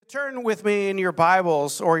Turn with me in your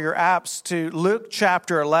Bibles or your apps to Luke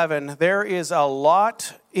chapter 11. There is a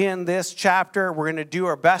lot in this chapter. We're going to do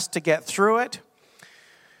our best to get through it.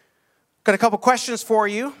 Got a couple questions for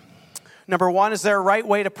you. Number one, is there a right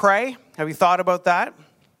way to pray? Have you thought about that?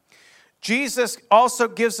 Jesus also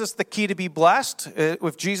gives us the key to be blessed.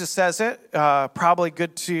 If Jesus says it, probably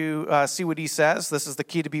good to see what he says. This is the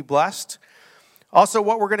key to be blessed. Also,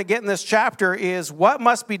 what we're going to get in this chapter is what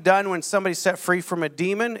must be done when somebody's set free from a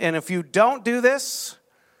demon. And if you don't do this,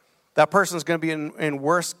 that person's going to be in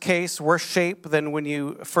worse shape than when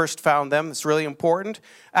you first found them. It's really important.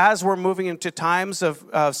 As we're moving into times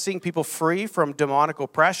of seeing people free from demonic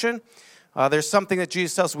oppression, there's something that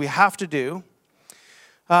Jesus tells us we have to do.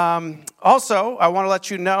 Also, I want to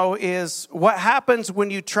let you know is what happens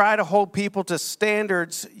when you try to hold people to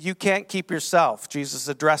standards you can't keep yourself. Jesus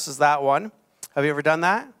addresses that one. Have you ever done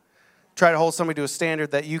that? Try to hold somebody to a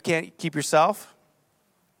standard that you can't keep yourself?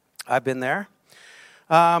 I've been there.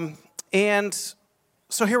 And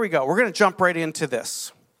so here we go. We're going to jump right into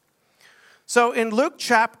this. So in Luke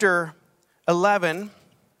chapter 11,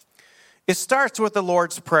 it starts with the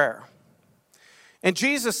Lord's Prayer. And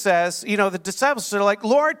Jesus says, the disciples are like,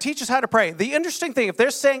 Lord, teach us how to pray. The interesting thing, if they're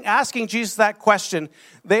asking Jesus that question,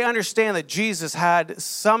 they understand that Jesus had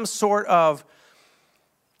some sort of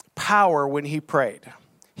power when he prayed.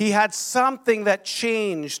 He had something that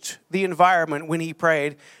changed the environment when he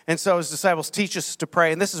prayed. And so his disciples teach us to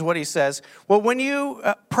pray. And this is what he says. Well, when you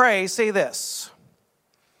pray, say this.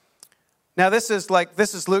 Now, this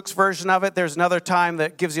is Luke's version of it. There's another time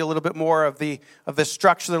that gives you a little bit more of the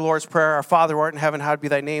structure of the Lord's Prayer. Our Father who art in heaven, hallowed be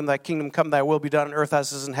thy name. Thy kingdom come, thy will be done on earth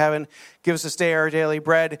as it is in heaven. Give us this day our daily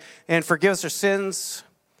bread. And forgive us our sins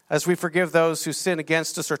as we forgive those who sin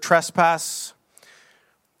against us or trespass.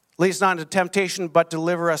 Lead us not into temptation, but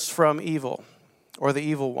deliver us from evil, or the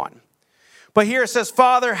evil one. But here it says,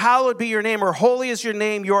 Father, hallowed be your name, or holy is your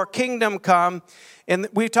name, your kingdom come. And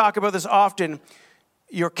we talk about this often.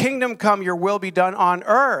 Your kingdom come, your will be done on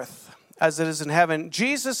earth as it is in heaven.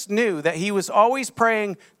 Jesus knew that he was always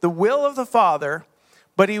praying the will of the Father,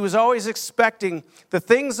 but he was always expecting the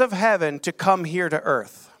things of heaven to come here to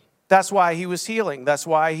earth. That's why he was healing. That's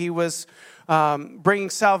why he was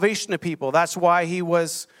bringing salvation to people. That's why he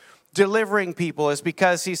was delivering people, is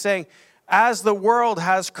because he's saying, as the world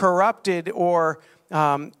has corrupted or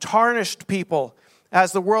tarnished people,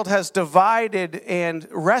 as the world has divided and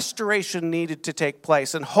restoration needed to take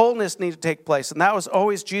place and wholeness needed to take place. And that was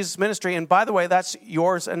always Jesus' ministry. And by the way, that's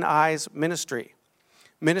yours and I's ministry.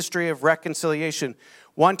 Ministry of reconciliation,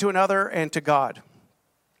 one to another and to God.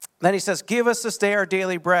 Then he says, give us this day our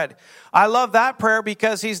daily bread. I love that prayer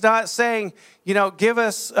because he's not saying, give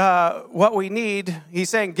us what we need.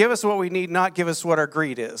 He's saying, give us what we need, not give us what our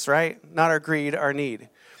greed is, right? Not our greed, our need.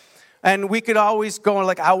 And we could always go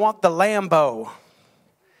like, I want the Lambo.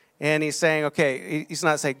 And he's saying, okay, he's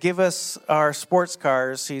not saying, give us our sports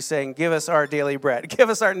cars. He's saying, give us our daily bread. Give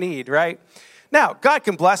us our need, right? Now, God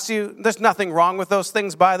can bless you. There's nothing wrong with those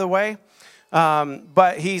things, by the way.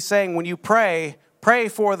 But he's saying, when you pray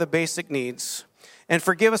for the basic needs and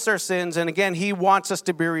forgive us our sins. And again, he wants us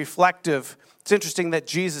to be reflective. It's interesting that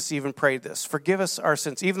Jesus even prayed this. Forgive us our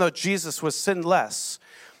sins. Even though Jesus was sinless,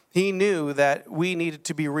 he knew that we needed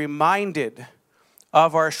to be reminded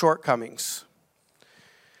of our shortcomings.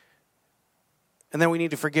 And then we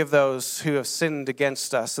need to forgive those who have sinned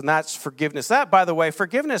against us. And that's forgiveness. That, by the way,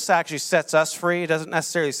 forgiveness actually sets us free. It doesn't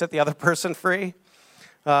necessarily set the other person free.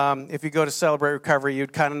 If you go to Celebrate Recovery,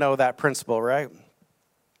 you'd kind of know that principle, right?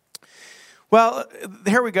 Well,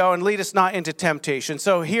 here we go, and lead us not into temptation.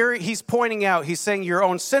 So here he's pointing out, he's saying your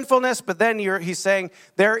own sinfulness, but then he's saying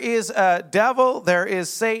there is a devil, there is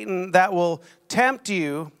Satan that will tempt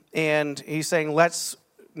you, and he's saying let's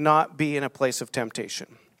not be in a place of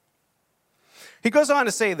temptation. He goes on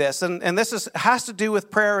to say this, and this has to do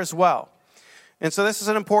with prayer as well. And so this is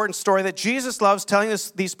an important story that Jesus loves telling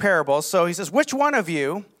us these parables. So he says, which one of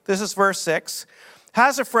you, this is verse 6,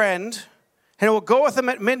 has a friend and will go with him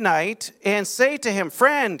at midnight and say to him,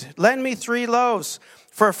 friend, lend me 3 loaves,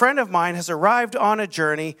 for a friend of mine has arrived on a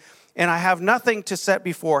journey and I have nothing to set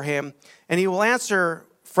before him. And he will answer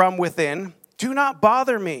from within, do not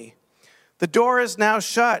bother me. The door is now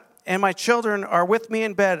shut and my children are with me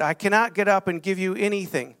in bed. I cannot get up and give you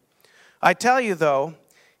anything. I tell you though,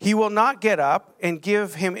 he will not get up and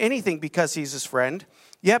give him anything because he's his friend.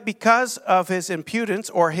 Yet because of his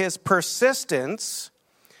impudence or his persistence,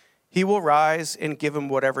 he will rise and give him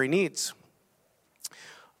whatever he needs.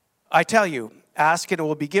 I tell you, ask and it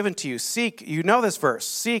will be given to you. Seek, you know this verse,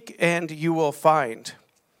 seek and you will find.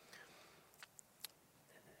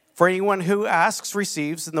 For anyone who asks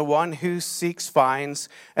receives, and the one who seeks finds,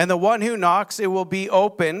 and the one who knocks it will be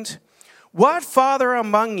opened. What father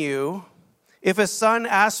among you, if his son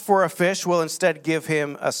asks for a fish, will instead give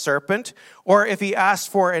him a serpent? Or if he asks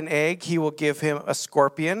for an egg, he will give him a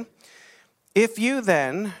scorpion? If you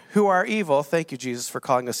then, who are evil," thank you, Jesus, for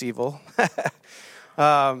calling us evil.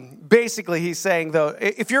 Basically, he's saying, though,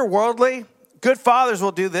 if you're worldly, good fathers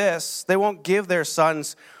will do this. They won't give their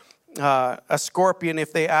sons a scorpion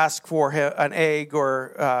if they ask for an egg,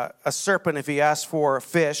 or a serpent if he asks for a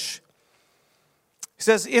fish. He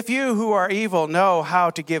says, if you who are evil know how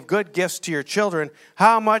to give good gifts to your children,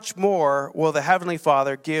 how much more will the Heavenly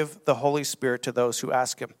Father give the Holy Spirit to those who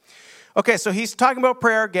ask him? Okay, so he's talking about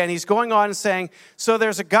prayer again. He's going on and saying, so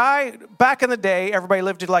there's a guy, back in the day, everybody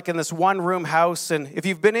lived like in this one-room house. And if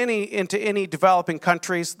you've been into any developing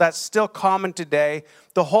countries, that's still common today.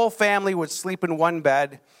 The whole family would sleep in one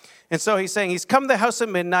bed. And so he's saying he's come to the house at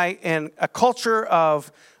midnight, and a culture of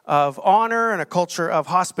honor and a culture of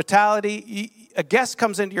hospitality. A guest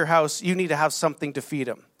comes into your house, you need to have something to feed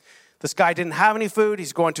him. This guy didn't have any food.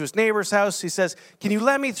 He's going to his neighbor's house. He says, "Can you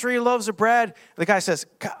lend me 3 loaves of bread?" The guy says,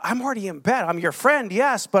 "I'm already in bed. I'm your friend,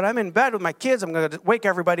 yes, but I'm in bed with my kids. I'm going to wake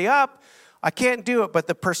everybody up. I can't do it." But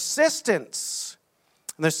the persistence,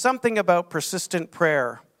 and there's something about persistent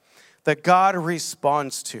prayer that God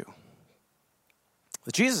responds to.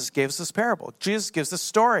 Jesus gives this parable. Jesus gives this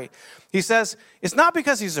story. He says, it's not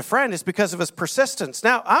because he's a friend, it's because of his persistence.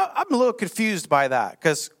 Now, I'm a little confused by that,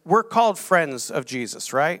 because we're called friends of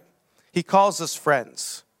Jesus, right? He calls us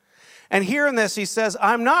friends. And here in this, he says,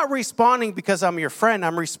 I'm not responding because I'm your friend.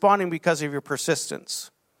 I'm responding because of your persistence.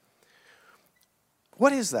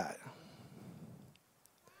 What is that?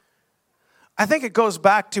 I think it goes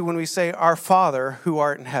back to when we say, "Our Father who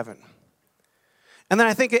art in heaven." And then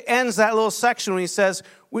I think it ends that little section when he says,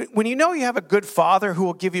 when you know you have a good father who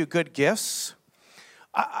will give you good gifts,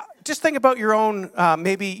 just think about your own,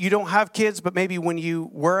 maybe you don't have kids, but maybe when you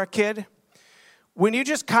were a kid, when you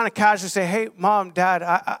just kind of casually say, "Hey, Mom, Dad,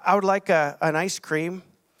 I would like an ice cream."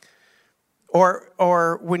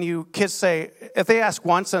 Or when you kids say, if they ask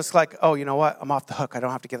once, and it's like, "Oh, you know what? I'm off the hook. I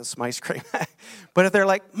don't have to get them some ice cream." But if they're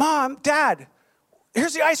like, "Mom, Dad,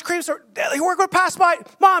 here's the ice cream store. We're going to pass by.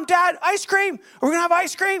 Mom, Dad, ice cream. Are we going to have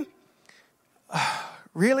ice cream?"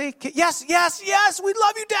 "Really? Yes. We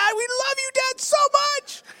love you, Dad. We love you, Dad, so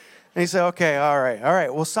much." And you say, "Okay, all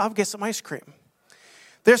right. We'll stop and get some ice cream."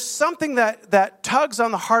 There's something that tugs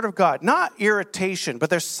on the heart of God. Not irritation, but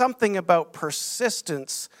there's something about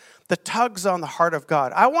persistence that tugs on the heart of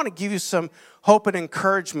God. I want to give you some hope and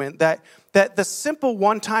encouragement that the simple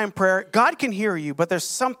one-time prayer, God can hear you, but there's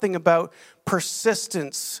something about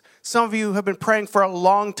persistence. Some of you have been praying for a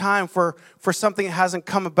long time for something that hasn't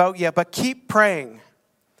come about yet, but keep praying.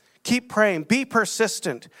 Keep praying. Be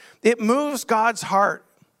persistent. It moves God's heart.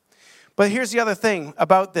 But here's the other thing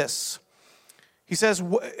about this. He says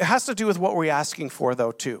it has to do with what we're asking for,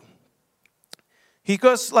 though, too. He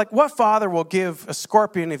goes, like, what father will give a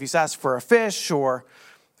scorpion if he's asked for a fish, or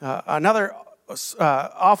another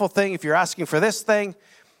awful thing if you're asking for this thing?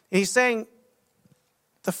 And he's saying,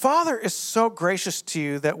 the Father is so gracious to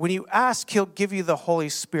you that when you ask, he'll give you the Holy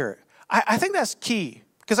Spirit. I think that's key,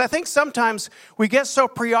 because I think sometimes we get so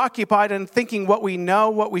preoccupied in thinking what we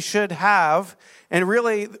know, what we should have, and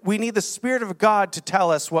really we need the Spirit of God to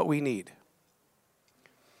tell us what we need.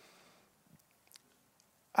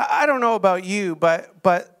 I don't know about you, but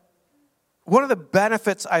one of the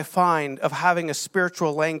benefits I find of having a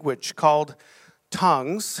spiritual language called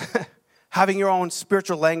tongues, having your own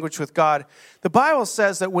spiritual language with God, the Bible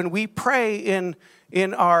says that when we pray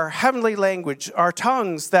in our heavenly language, our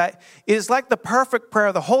tongues, that it is like the perfect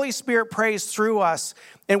prayer. The Holy Spirit prays through us,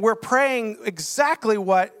 and we're praying exactly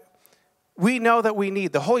what we know that we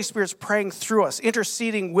need. The Holy Spirit's praying through us,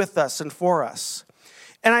 interceding with us and for us.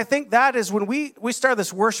 And I think that is when we start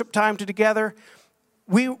this worship time together,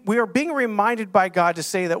 we are being reminded by God to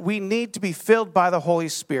say that we need to be filled by the Holy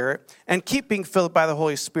Spirit and keep being filled by the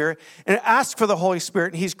Holy Spirit and ask for the Holy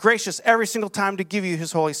Spirit. And he's gracious every single time to give you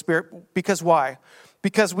his Holy Spirit. Because why?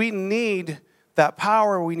 Because we need that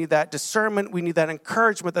power, we need that discernment, we need that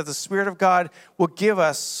encouragement that the Spirit of God will give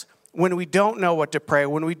us when we don't know what to pray,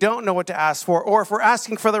 when we don't know what to ask for, or if we're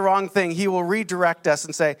asking for the wrong thing, he will redirect us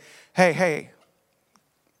and say, hey,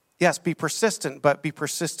 yes, be persistent, but be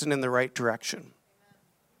persistent in the right direction.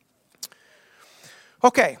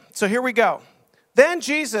 Okay, so here we go. Then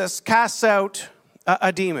Jesus casts out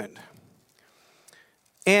a demon.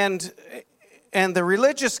 And the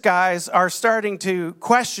religious guys are starting to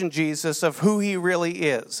question Jesus of who he really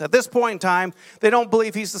is. At this point in time, they don't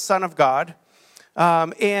believe he's the Son of God.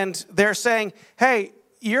 And they're saying, hey,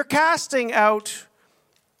 you're casting out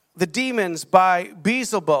the demons by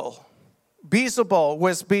Beelzebul. Beelzebul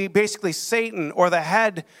was basically Satan, or the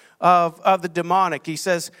head of the demonic. He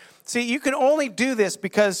says, see, you can only do this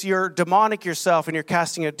because you're demonic yourself and you're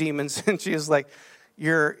casting out demons. And she is like,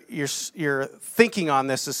 your thinking on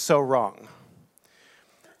this is so wrong.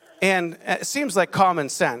 And it seems like common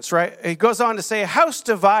sense, right? He goes on to say, a house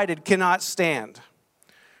divided cannot stand,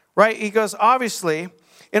 right? He goes, obviously,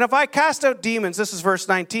 and if I cast out demons, this is verse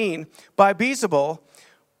 19, by Beelzebul,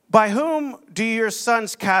 by whom do your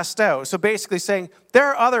sons cast out? So basically saying, there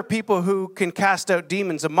are other people who can cast out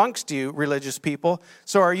demons amongst you, religious people.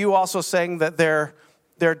 So are you also saying that they're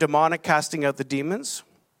demonic, casting out the demons?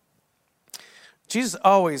 Jesus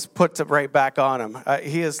always puts it right back on him.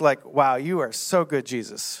 He is like, wow, you are so good,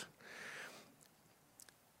 Jesus.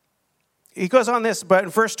 He goes on this, but in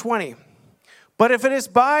verse 20, but if it is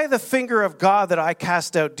by the finger of God that I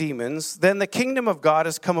cast out demons, then the kingdom of God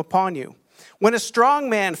has come upon you. When a strong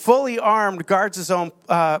man, fully armed, guards his own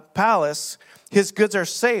palace, his goods are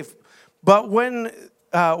safe. But when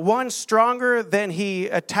one stronger than he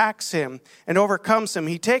attacks him and overcomes him,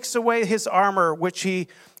 he takes away his armor which he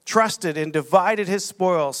trusted and divided his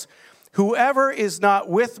spoils. Whoever is not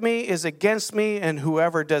with me is against me, and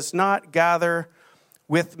whoever does not gather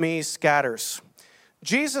with me scatters.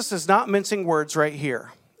 Jesus is not mincing words right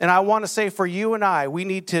here. And I want to say for you and I, we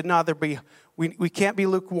need to neither be, we can't be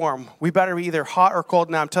lukewarm. We better be either hot or cold.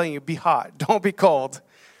 Now I'm telling you, be hot. Don't be cold.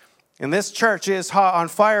 And this church is hot, on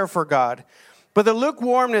fire for God. But the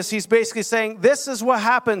lukewarmness, he's basically saying, this is what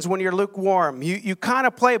happens when you're lukewarm. You kind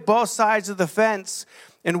of play both sides of the fence.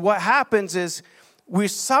 And what happens is we're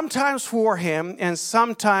sometimes for him and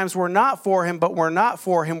sometimes we're not for him, but we're not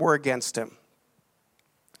for him, we're against him.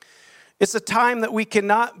 It's a time that we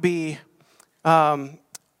cannot be in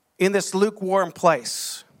this lukewarm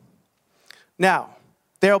place. Now,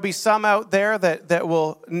 there'll be some out there that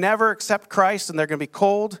will never accept Christ and they're going to be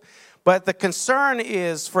cold. But the concern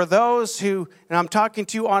is for those who, and I'm talking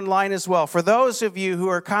to you online as well, for those of you who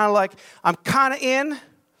are kind of like, I'm kind of in,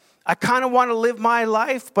 I kind of want to live my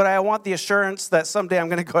life, but I want the assurance that someday I'm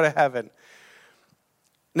going to go to heaven.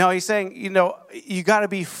 No, he's saying, you got to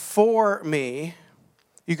be for me.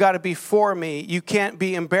 You got to be for me. You can't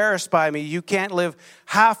be embarrassed by me. You can't live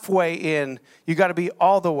halfway in. You got to be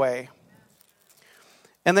all the way.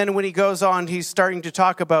 And then when he goes on, he's starting to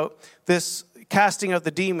talk about this casting of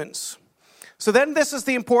the demons. So then this is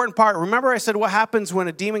the important part. Remember I said what happens when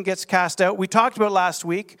a demon gets cast out? We talked about last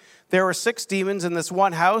week. There were 6 demons in this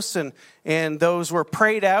one house, and those were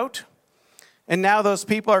prayed out. And now those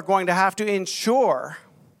people are going to have to ensure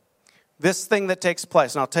this thing that takes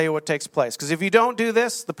place. And I'll tell you what takes place. Because if you don't do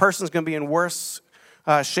this, the person's going to be in worse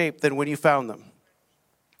shape than when you found them.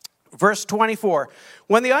 Verse 24,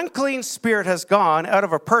 when the unclean spirit has gone out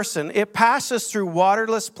of a person, it passes through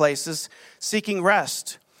waterless places seeking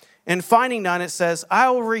rest. And finding none, it says, I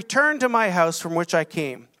will return to my house from which I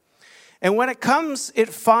came. And when it comes, it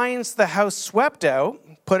finds the house swept out,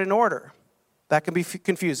 put in order. That can be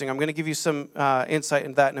confusing. I'm going to give you some insight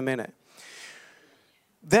into that in a minute.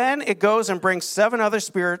 Then it goes and brings 7 other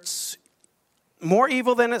spirits more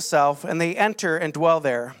evil than itself, and they enter and dwell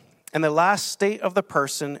there. And the last state of the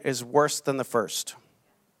person is worse than the first.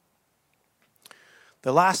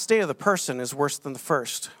 The last state of the person is worse than the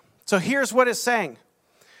first. So here's what it's saying.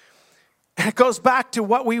 And it goes back to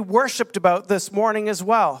what we worshiped about this morning as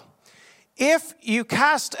well. If you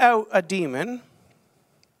cast out a demon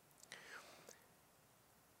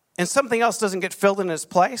and something else doesn't get filled in its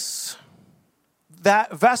place,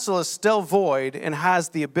 that vessel is still void and has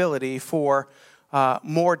the ability for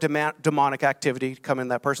more demonic activity to come in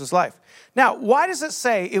that person's life. Now, why does it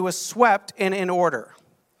say it was swept and in order?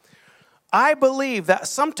 I believe that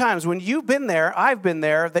sometimes when you've been there, I've been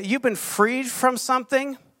there, that you've been freed from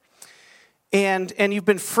something and you've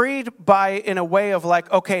been freed by in a way of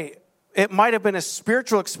like, okay, it might have been a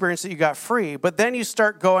spiritual experience that you got free, but then you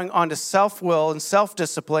start going on to self-will and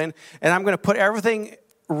self-discipline, and I'm going to put everything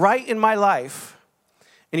right in my life,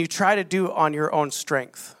 and you try to do it on your own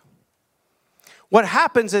strength. What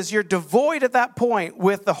happens is you're devoid at that point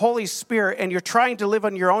with the Holy Spirit, and you're trying to live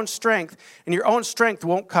on your own strength, and your own strength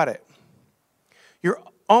won't cut it. Your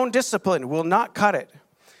own discipline will not cut it.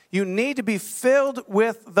 You need to be filled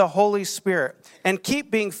with the Holy Spirit and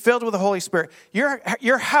keep being filled with the Holy Spirit.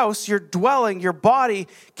 Your house, your dwelling, your body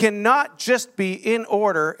cannot just be in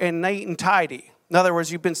order and neat and tidy. In other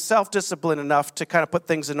words, you've been self-disciplined enough to kind of put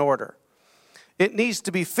things in order. It needs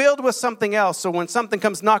to be filled with something else, so when something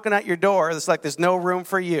comes knocking at your door, it's like there's no room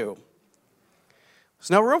for you.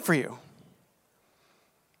 There's no room for you.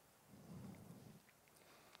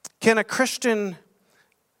 Can a Christian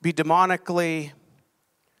be demonically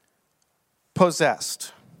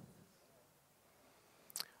possessed?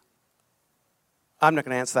 I'm not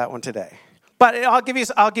going to answer that one today. But I'll give you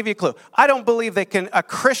a clue. I don't believe a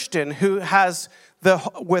Christian who has the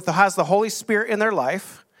Holy Spirit in their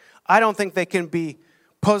life, I don't think they can be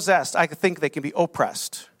possessed. I think they can be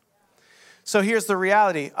oppressed. So here's the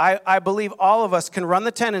reality. I believe all of us can run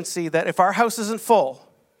the tendency that if our house isn't full,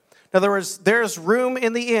 in other words, there's room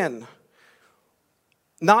in the inn,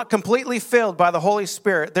 not completely filled by the Holy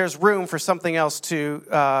Spirit, there's room for something else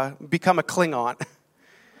to become a Klingon.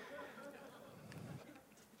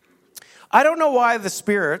 I don't know why the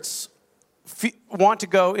spirits want to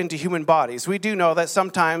go into human bodies. We do know that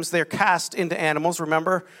sometimes they're cast into animals.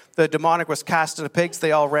 Remember, the demonic was cast into pigs.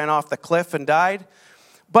 They all ran off the cliff and died.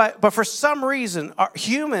 But for some reason,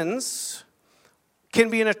 humans can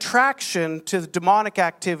be an attraction to the demonic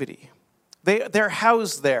activity. They're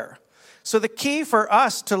housed there. So the key for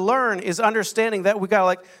us to learn is understanding that we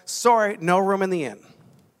got no room in the inn.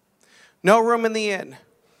 No room in the inn.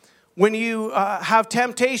 When you have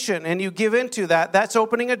temptation and you give into that, that's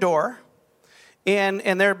opening a door. And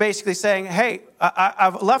they're basically saying, hey,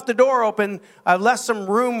 I've left the door open. I've left some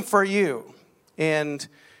room for you. And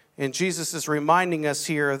Jesus is reminding us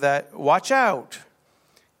here that watch out,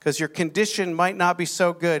 because your condition might not be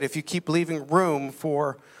so good if you keep leaving room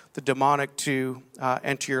for the demonic to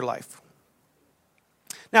enter your life.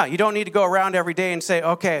 Now, you don't need to go around every day and say,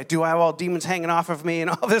 okay, do I have all demons hanging off of me and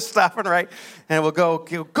all this stuff, and right? And we'll go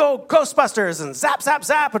Ghostbusters and zap, zap,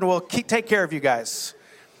 zap, and we'll take care of you guys.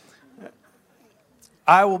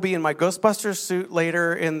 I will be in my Ghostbusters suit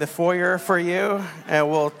later in the foyer for you, and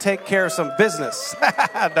we'll take care of some business.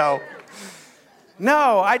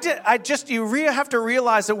 No, you really have to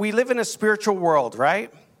realize that we live in a spiritual world,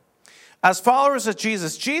 right? As followers of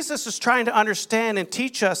Jesus, Jesus is trying to understand and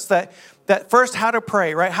teach us that first how to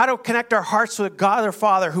pray, right? How to connect our hearts with God our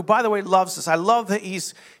Father, who, by the way, loves us. I love that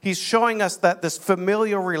he's showing us that this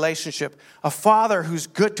familial relationship, a Father who's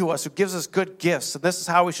good to us, who gives us good gifts, and this is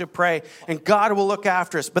how we should pray, and God will look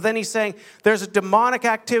after us. But then he's saying there's a demonic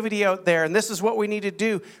activity out there, and this is what we need to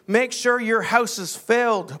do. Make sure your house is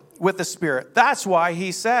filled with the Spirit. That's why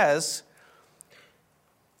he says,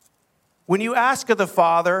 when you ask of the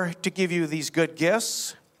Father to give you these good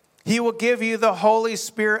gifts, he will give you the Holy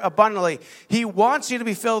Spirit abundantly. He wants you to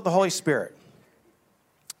be filled with the Holy Spirit.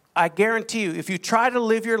 I guarantee you, if you try to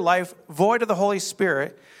live your life void of the Holy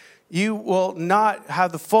Spirit, you will not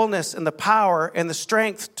have the fullness and the power and the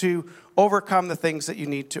strength to overcome the things that you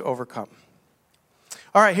need to overcome.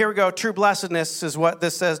 All right, here we go. True blessedness is what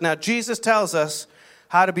this says. Now, Jesus tells us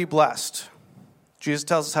how to be blessed. Jesus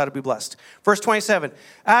tells us how to be blessed. Verse 27,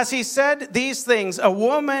 as he said these things, a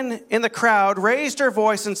woman in the crowd raised her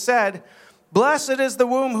voice and said, blessed is the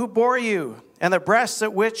womb who bore you, and the breasts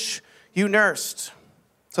at which you nursed.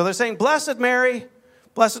 So they're saying, blessed Mary,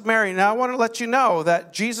 blessed Mary. Now I want to let you know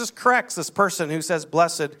that Jesus corrects this person who says,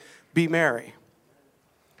 blessed be Mary.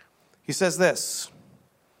 He says this,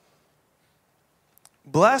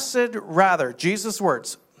 blessed rather, Jesus'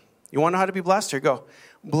 words. You want to know how to be blessed? Here you go.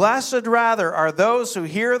 Blessed rather are those who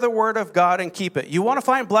hear the word of God and keep it. You want to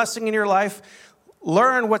find blessing in your life?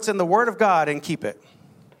 Learn what's in the word of God and keep it.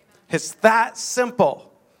 It's that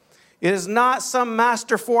simple. It is not some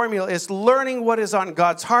master formula. It's learning what is on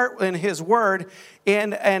God's heart in his word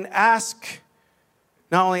and ask,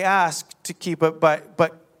 not only ask to keep it,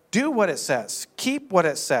 but do what it says. Keep what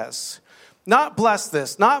it says. Not bless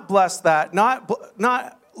this, not bless that,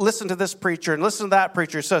 not listen to this preacher and listen to that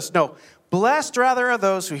preacher. It says, no, blessed rather are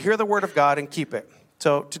those who hear the word of God and keep it.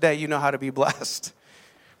 So today you know how to be blessed.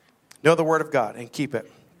 Know the word of God and keep it.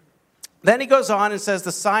 Then he goes on and says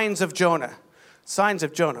the signs of Jonah. Signs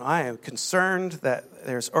of Jonah. I am concerned that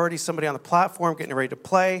there's already somebody on the platform getting ready to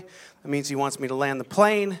play. That means he wants me to land the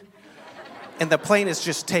plane. And the plane is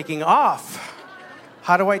just taking off.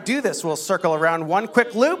 How do I do this? We'll circle around one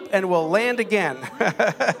quick loop and we'll land again.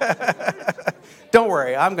 Don't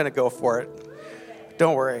worry, I'm going to go for it.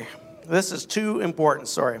 Don't worry. This is too important.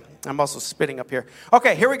 Sorry, I'm also spitting up here.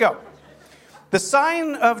 Okay, here we go. The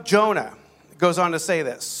sign of Jonah goes on to say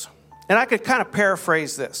this, and I could kind of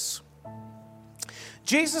paraphrase this.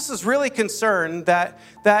 Jesus is really concerned that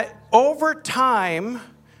over time,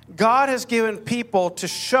 God has given people to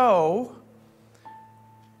show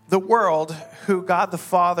the world who God the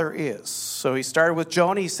Father is. So he started with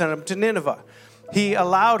Jonah, he sent him to Nineveh. He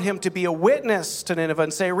allowed him to be a witness to Nineveh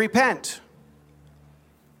and say, repent.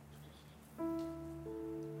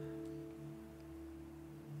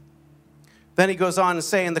 Then he goes on to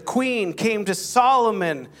say, and the queen came to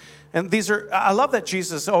Solomon. And I love that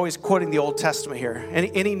Jesus is always quoting the Old Testament here.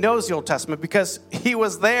 And he knows the Old Testament because he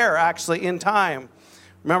was there actually in time.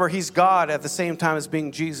 Remember, he's God at the same time as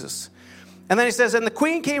being Jesus. And then he says, and the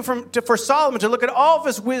queen came for Solomon to look at all of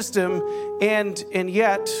his wisdom, and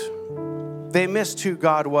yet they missed who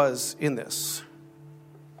God was in this.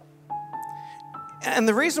 And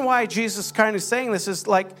the reason why Jesus is kind of saying this is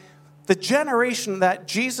like the generation that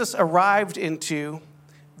Jesus arrived into,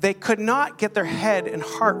 they could not get their head and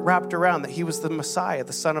heart wrapped around that he was the Messiah,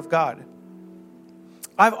 the Son of God.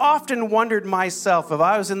 I've often wondered myself, if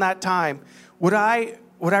I was in that time, would I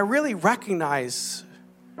really recognize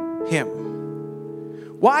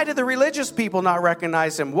him? Why did the religious people not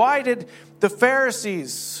recognize him? Why did the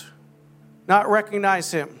Pharisees not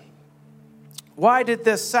recognize him? Why did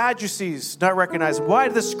the Sadducees not recognize him? Why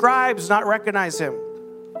did the scribes not recognize him?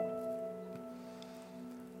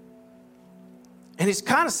 And he's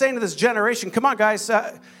kind of saying to this generation, come on, guys,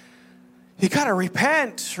 you got to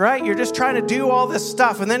repent, right? You're just trying to do all this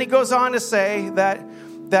stuff. And then he goes on to say that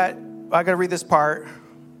I got to read this part.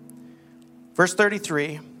 Verse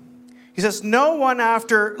 33. He says, no one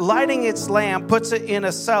after lighting its lamp puts it in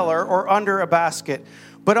a cellar or under a basket,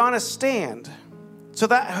 but on a stand, so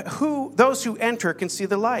that those who enter can see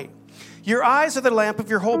the light. Your eyes are the lamp of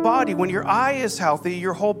your whole body. When your eye is healthy,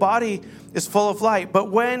 your whole body is full of light.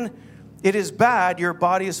 But when it is bad, your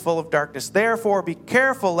body is full of darkness. Therefore, be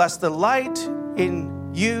careful lest the light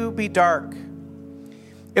in you be dark.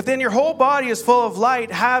 If then your whole body is full of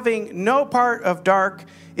light, having no part of dark,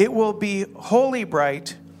 it will be wholly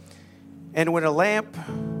bright. And when a lamp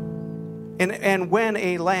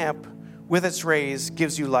with its rays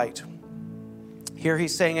gives you light. Here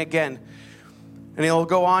he's saying again, and he'll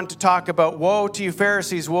go on to talk about woe to you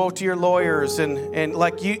Pharisees, woe to your lawyers, and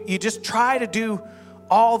like you just try to do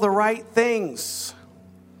all the right things.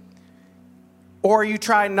 Or you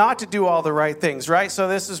try not to do all the right things, right? So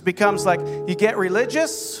this becomes like you get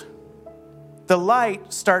religious, the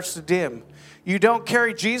light starts to dim. You don't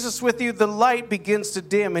carry Jesus with you, the light begins to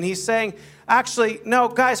dim. And he's saying, actually, no,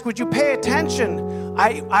 guys, would you pay attention?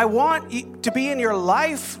 I want you to be in your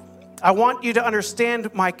life. I want you to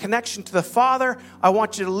understand my connection to the Father. I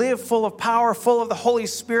want you to live full of power, full of the Holy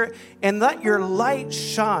Spirit, and let your light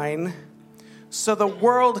shine so the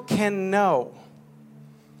world can know.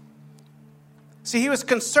 See, he was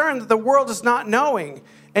concerned that the world is not knowing,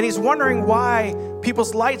 and he's wondering why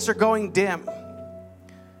people's lights are going dim.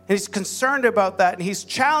 And he's concerned about that, and he's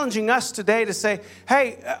challenging us today to say,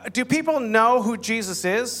 hey, do people know who Jesus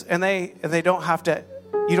is? And they don't have to,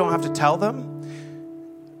 you don't have to tell them?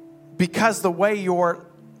 Because the way your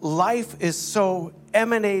life is so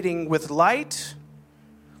emanating with light.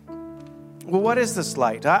 Well, what is this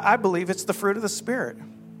light? I believe it's the fruit of the Spirit.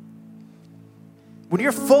 When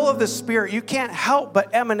you're full of the Spirit, you can't help but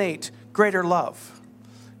emanate greater love,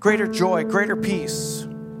 greater joy, greater peace.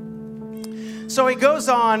 So he goes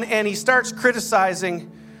on and he starts criticizing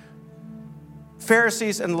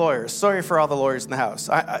Pharisees and lawyers. Sorry for all the lawyers in the house.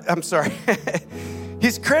 I'm sorry.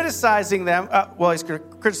 He's criticizing them. He's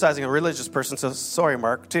criticizing a religious person, so sorry,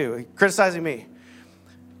 Mark, too. He's criticizing me.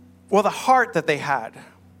 Well, the heart that they had.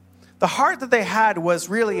 The heart that they had was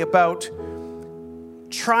really about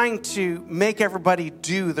trying to make everybody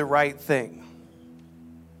do the right thing.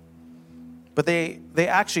 But they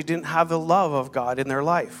actually didn't have the love of God in their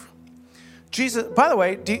life. Jesus, by the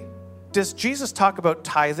way, does Jesus talk about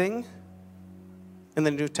tithing in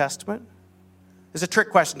the New Testament? It's a trick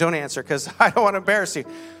question. Don't answer because I don't want to embarrass you.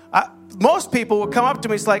 Most people will come up to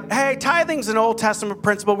me. It's like, hey, tithing's an Old Testament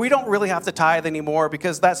principle. We don't really have to tithe anymore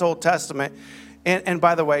because that's Old Testament. And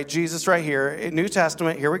by the way, Jesus right here, in New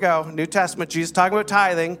Testament, here we go. New Testament, Jesus talking about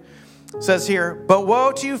tithing, says here, but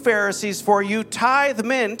woe to you Pharisees, for you tithe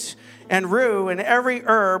mint and rue and every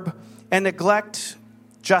herb and neglect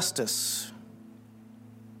justice.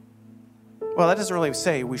 Well, that doesn't really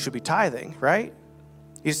say we should be tithing, right?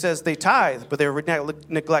 He says they tithe, but they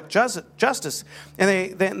neglect justice,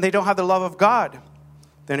 and they don't have the love of God.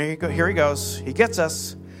 Then here he goes. He gets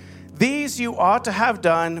us. These you ought to have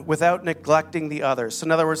done without neglecting the others. So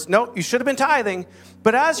in other words, no, you should have been tithing,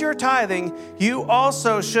 but as you're tithing, you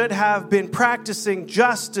also should have been practicing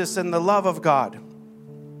justice and the love of God.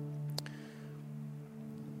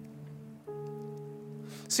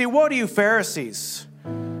 See, woe to you Pharisees.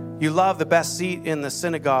 You love the best seat in the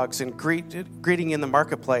synagogues and greeting in the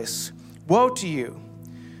marketplace. Woe to you.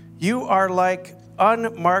 You are like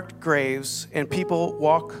unmarked graves, and people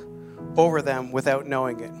walk over them without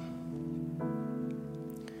knowing it.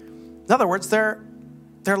 In other words, their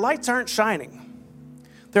lights aren't shining.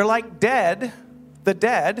 They're like the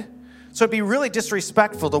dead, So it'd be really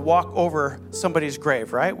disrespectful to walk over somebody's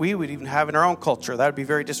grave, right? We would even have in our own culture. That would be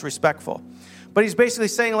very disrespectful. But he's basically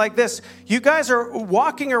saying like this, you guys are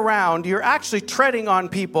walking around, you're actually treading on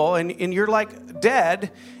people, and you're like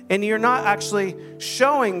dead, and you're not actually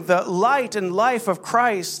showing the light and life of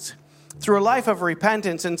Christ through a life of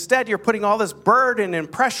repentance. Instead, you're putting all this burden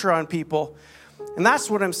and pressure on people. And that's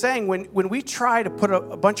what I'm saying. When we try to put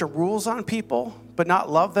a bunch of rules on people but not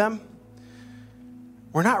love them,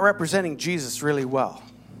 we're not representing Jesus really well.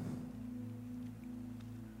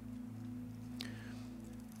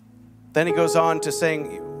 Then he goes on to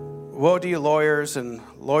saying, woe to you lawyers, and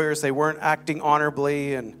lawyers, they weren't acting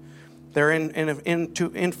honorably, and they're in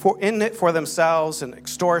it for themselves, and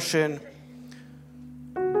extortion.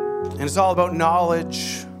 And it's all about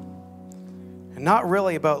knowledge and not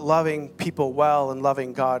really about loving people well and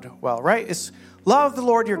loving God well, right? It's love the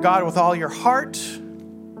Lord your God with all your heart,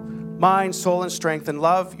 mind, soul, and strength, and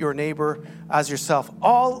love your neighbor as yourself.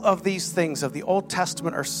 All of these things of the Old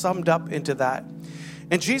Testament are summed up into that.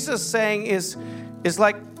 And Jesus saying is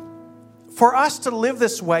like, for us to live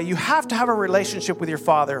this way, you have to have a relationship with your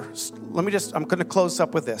Father. I'm going to close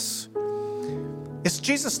up with this.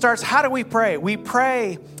 Jesus starts, how do we pray? We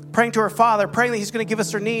pray, praying to our Father, praying that He's going to give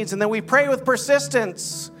us our needs. And then we pray with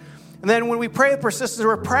persistence. And then when we pray with persistence,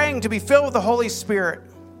 we're praying to be filled with the Holy Spirit.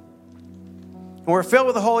 When we're filled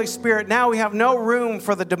with the Holy Spirit, now we have no room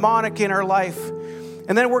for the demonic in our life.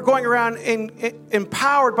 And then we're going around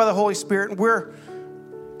empowered by the Holy Spirit, and we're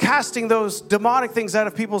casting those demonic things out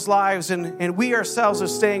of people's lives, and we ourselves are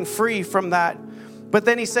staying free from that. But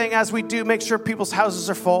then he's saying, as we do, make sure people's houses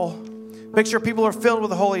are full. Make sure people are filled with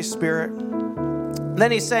the Holy Spirit. And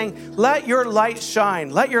then he's saying, let your light shine.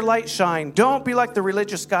 Let your light shine. Don't be like the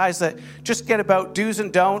religious guys that just get about do's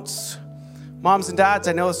and don'ts. Moms and dads,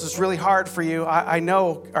 I know this is really hard for you. I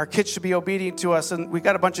know our kids should be obedient to us, and we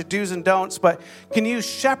got a bunch of do's and don'ts, but can you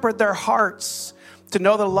shepherd their hearts to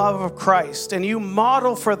know the love of Christ? And you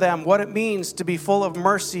model for them what it means to be full of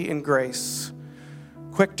mercy and grace,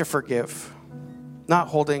 quick to forgive, not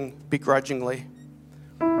holding begrudgingly.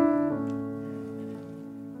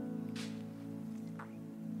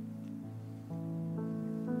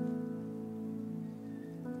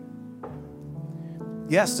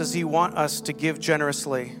 Yes, does he want us to give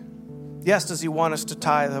generously? Yes, does he want us to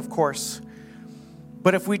tithe? Of course.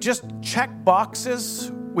 But if we just check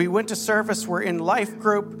boxes, we went to service, we're in life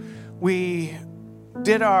group, we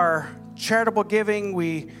did our charitable giving,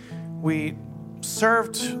 we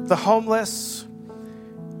served the homeless,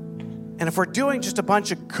 and if we're doing just a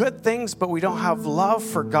bunch of good things, but we don't have love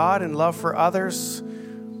for God and love for others,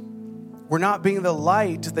 we're not being the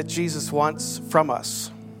light that Jesus wants from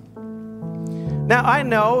us. Now, I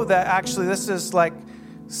know that actually this is like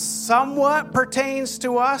somewhat pertains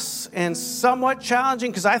to us and somewhat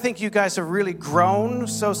challenging, because I think you guys have really grown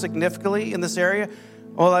so significantly in this area.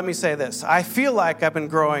 Well, let me say this. I feel like I've been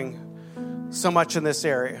growing so much in this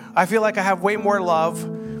area. I feel like I have way more love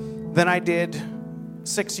than I did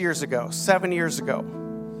 6 years ago, 7 years ago.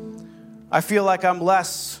 I feel like I'm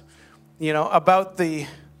less, about the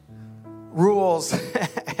rules,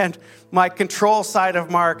 and my control side of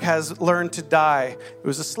Mark has learned to die. It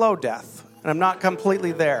was a slow death, and I'm not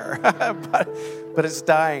completely there, but it's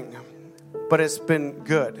dying. But it's been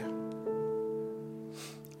good.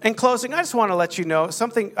 In closing, I just want to let you know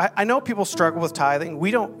something. I know people struggle with tithing.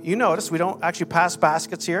 You notice we don't actually pass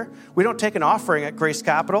baskets here. We don't take an offering at Grace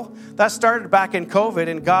Capital. That started back in COVID,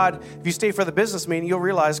 and God, if you stay for the business meeting, you'll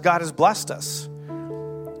realize God has blessed us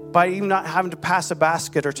by even not having to pass a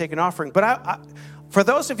basket or take an offering. But for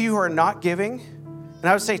those of you who are not giving, and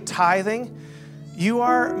I would say tithing, you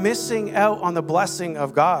are missing out on the blessing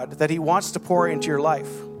of God that He wants to pour into your life.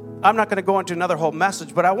 I'm not going to go into another whole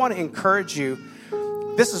message, but I want to encourage you.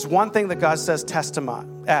 This is one thing that God says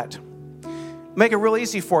testament at. Make it real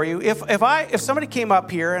easy for you. If somebody came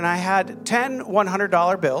up here and I had 10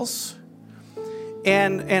 $100 bills,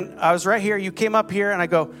 and I was right here, you came up here and I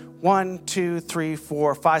go, 1, 2, 3,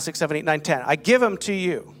 4, 5, 6, 7, 8, 9, 10. I give them to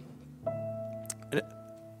you.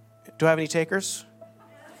 Do I have any takers?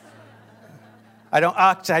 I don't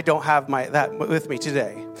have that with me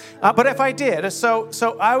today. But if I did, so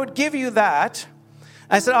I would give you that.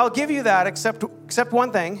 I said, I'll give you that except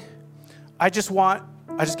one thing. I just gave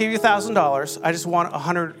you $1,000. I just want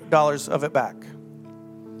 $100 of it back.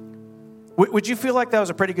 Would you feel like that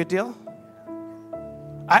was a pretty good deal?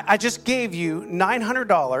 I just gave you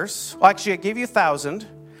 $900. Well, actually, I gave you $1,000, and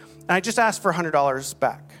I just asked for $100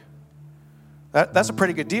 back. That's a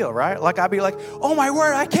pretty good deal, right? Like, I'd be like, oh my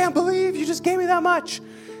word, I can't believe you just gave me that much.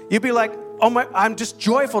 You'd be like, I'm just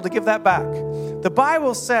joyful to give that back. The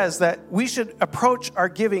Bible says that we should approach our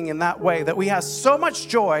giving in that way, that we have so much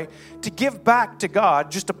joy to give back to God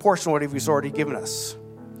just a portion of what He's already given us.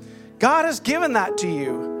 God has given that to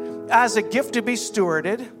you as a gift to be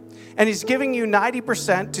stewarded, and He's giving you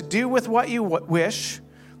 90% to do with what you wish,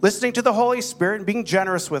 listening to the Holy Spirit and being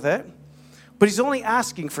generous with it, but He's only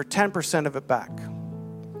asking for 10% of it back.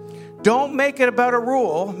 Don't make it about a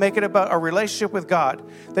rule, make it about a relationship with God,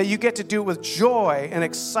 that you get to do it with joy and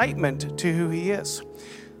excitement to who He is.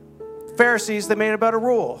 Pharisees, they made it about a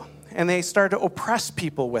rule, and they started to oppress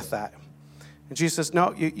people with that. And Jesus says,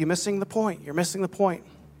 no, you're missing the point. You're missing the point.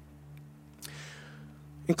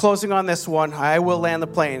 In closing on this one, I will land the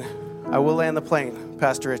plane. I will land the plane,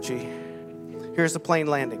 Pastor Richie. Here's the plane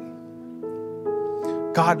landing.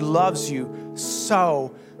 God loves you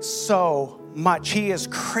so much. He is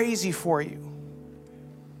crazy for you.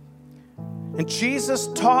 And Jesus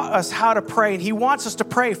taught us how to pray, and He wants us to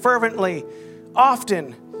pray fervently,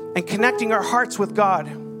 often, and connecting our hearts with God.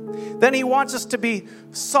 Then He wants us to be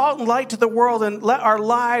salt and light to the world and let our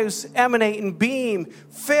lives emanate and beam,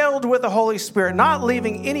 filled with the Holy Spirit, not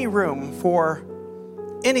leaving any room for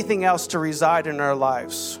anything else to reside in our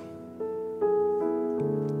lives.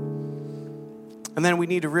 And then we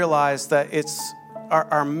need to realize that it's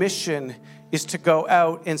our mission is to go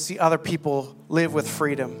out and see other people live with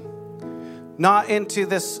freedom. Not into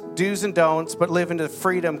this do's and don'ts, but live into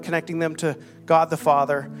freedom, connecting them to God the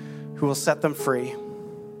Father, who will set them free.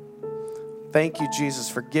 Thank you, Jesus,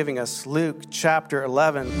 for giving us Luke chapter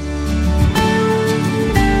 11.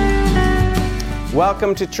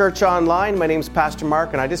 Welcome to Church Online. My name is Pastor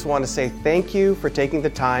Mark, and I just want to say thank you for taking the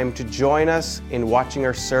time to join us in watching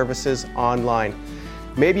our services online.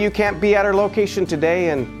 Maybe you can't be at our location today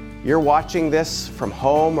and you're watching this from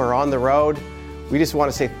home or on the road. We just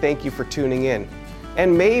want to say thank you for tuning in.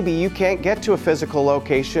 And maybe you can't get to a physical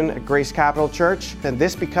location at Grace Capital Church, then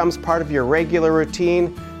this becomes part of your regular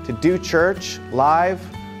routine to do church live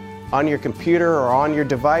on your computer or on your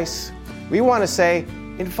device. We want to say,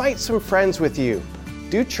 invite some friends with you.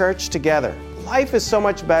 Do church together. Life is so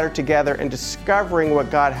much better together, and discovering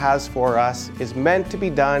what God has for us is meant to be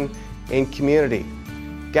done in community.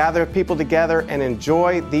 Gather people together and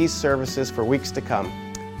enjoy these services for weeks to come.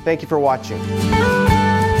 Thank you for watching.